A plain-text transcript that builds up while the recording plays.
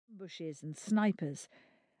ambushes and snipers,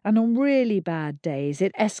 and on really bad days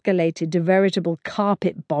it escalated to veritable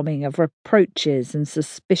carpet bombing of reproaches and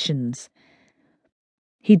suspicions.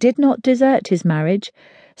 He did not desert his marriage,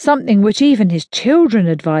 something which even his children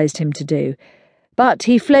advised him to do, but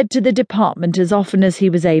he fled to the department as often as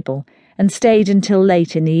he was able, and stayed until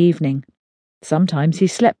late in the evening. Sometimes he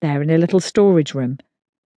slept there in a little storage room.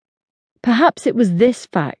 Perhaps it was this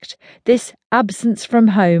fact, this absence from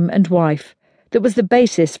home and wife, that was the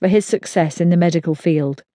basis for his success in the medical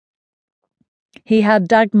field. He had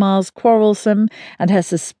Dagmar's quarrelsome and her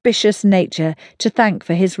suspicious nature to thank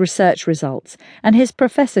for his research results and his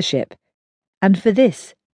professorship, and for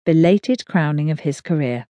this belated crowning of his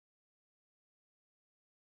career.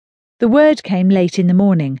 The word came late in the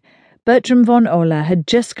morning. Bertram von Ola had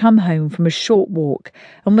just come home from a short walk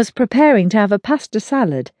and was preparing to have a pasta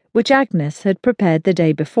salad, which Agnes had prepared the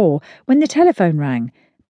day before, when the telephone rang.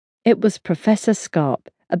 It was Professor Skarp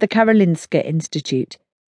at the Karolinska Institute.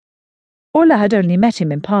 Ola had only met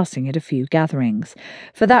him in passing at a few gatherings.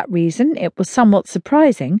 For that reason, it was somewhat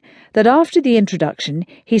surprising that after the introduction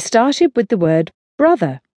he started with the word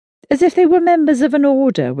brother, as if they were members of an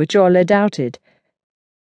order which Ola doubted.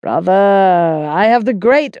 "Brother, I have the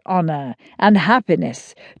great honour and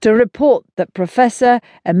happiness to report that Professor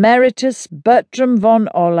Emeritus Bertram von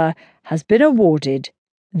Ola has been awarded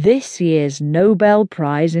this year's Nobel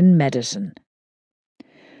Prize in Medicine."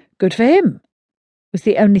 "Good for him," was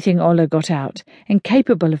the only thing Ola got out,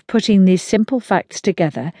 incapable of putting these simple facts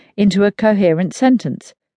together into a coherent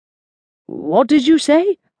sentence. "What did you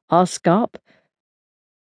say?" asked Skarp.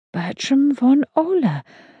 "Bertram von Ola.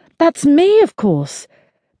 That's me, of course,"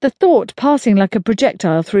 the thought passing like a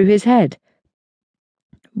projectile through his head.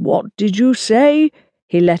 "What did you say?"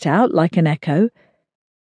 he let out like an echo.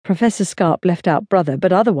 Professor Skarp left out brother,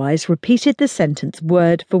 but otherwise repeated the sentence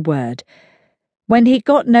word for word. When he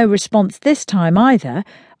got no response this time either,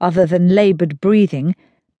 other than laboured breathing,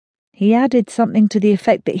 he added something to the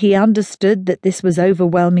effect that he understood that this was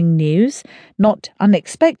overwhelming news, not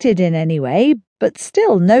unexpected in any way, but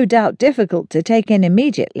still no doubt difficult to take in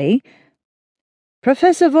immediately.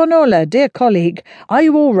 "Professor von Ola, dear colleague, are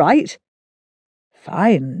you all right?"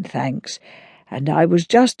 "Fine, thanks, and I was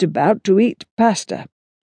just about to eat pasta."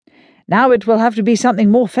 "Now it will have to be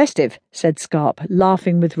something more festive," said Skarp,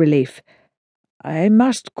 laughing with relief. "I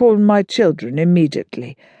must call my children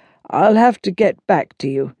immediately. I'll have to get back to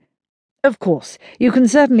you." "Of course, you can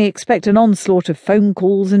certainly expect an onslaught of phone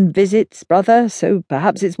calls and visits, brother, so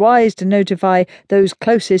perhaps it's wise to notify those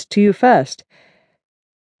closest to you first."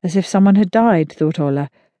 As if someone had died, thought Ola.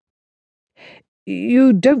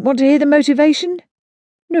 "You don't want to hear the motivation?"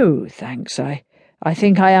 "No, thanks. I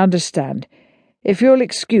think I understand. If you'll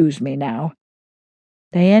excuse me now."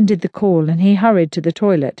 They ended the call and he hurried to the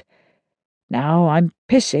toilet. "Now I'm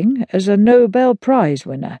pissing as a Nobel Prize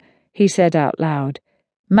winner," he said out loud,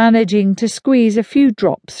 managing to squeeze a few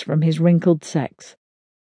drops from his wrinkled sex.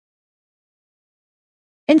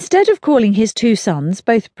 Instead of calling his two sons,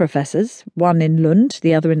 both professors, one in Lund,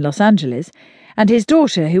 the other in Los Angeles, and his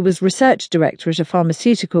daughter, who was research director at a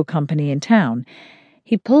pharmaceutical company in town,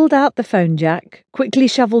 he pulled out the phone jack, quickly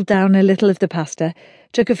shoveled down a little of the pasta,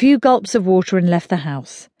 took a few gulps of water and left the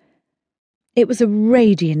house. It was a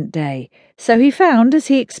radiant day, so he found, as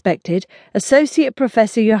he expected, Associate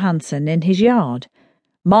Professor Johansson in his yard.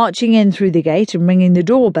 Marching in through the gate and ringing the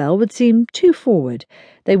doorbell would seem too forward.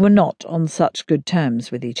 They were not on such good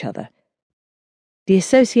terms with each other. The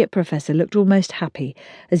associate professor looked almost happy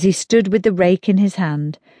as he stood with the rake in his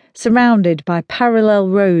hand, surrounded by parallel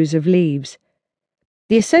rows of leaves.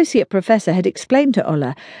 The associate professor had explained to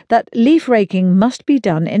Ola that leaf raking must be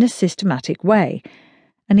done in a systematic way,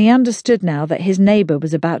 and he understood now that his neighbour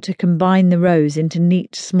was about to combine the rows into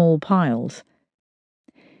neat small piles.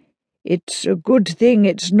 "It's a good thing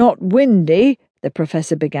it's not windy," the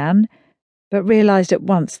professor began, but realised at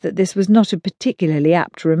once that this was not a particularly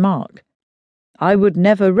apt remark. "I would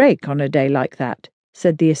never rake on a day like that,"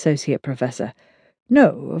 said the associate professor.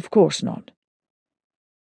 "No, of course not."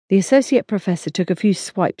 The associate professor took a few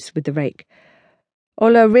swipes with the rake.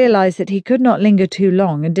 Ola realised that he could not linger too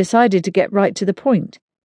long and decided to get right to the point.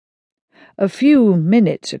 "A few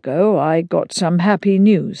minutes ago I got some happy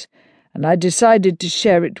news, and I decided to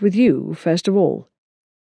share it with you first of all."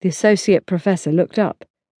 The associate professor looked up.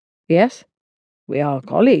 "Yes? We are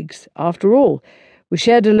colleagues, after all. We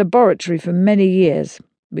shared a laboratory for many years.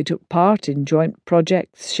 We took part in joint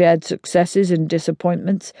projects, shared successes and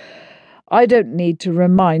disappointments. I don't need to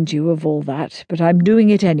remind you of all that, but I'm doing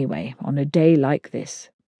it anyway, on a day like this."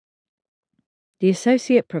 The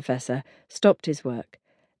associate professor stopped his work,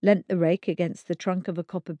 leant the rake against the trunk of a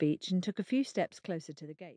copper beech and took a few steps closer to the gate.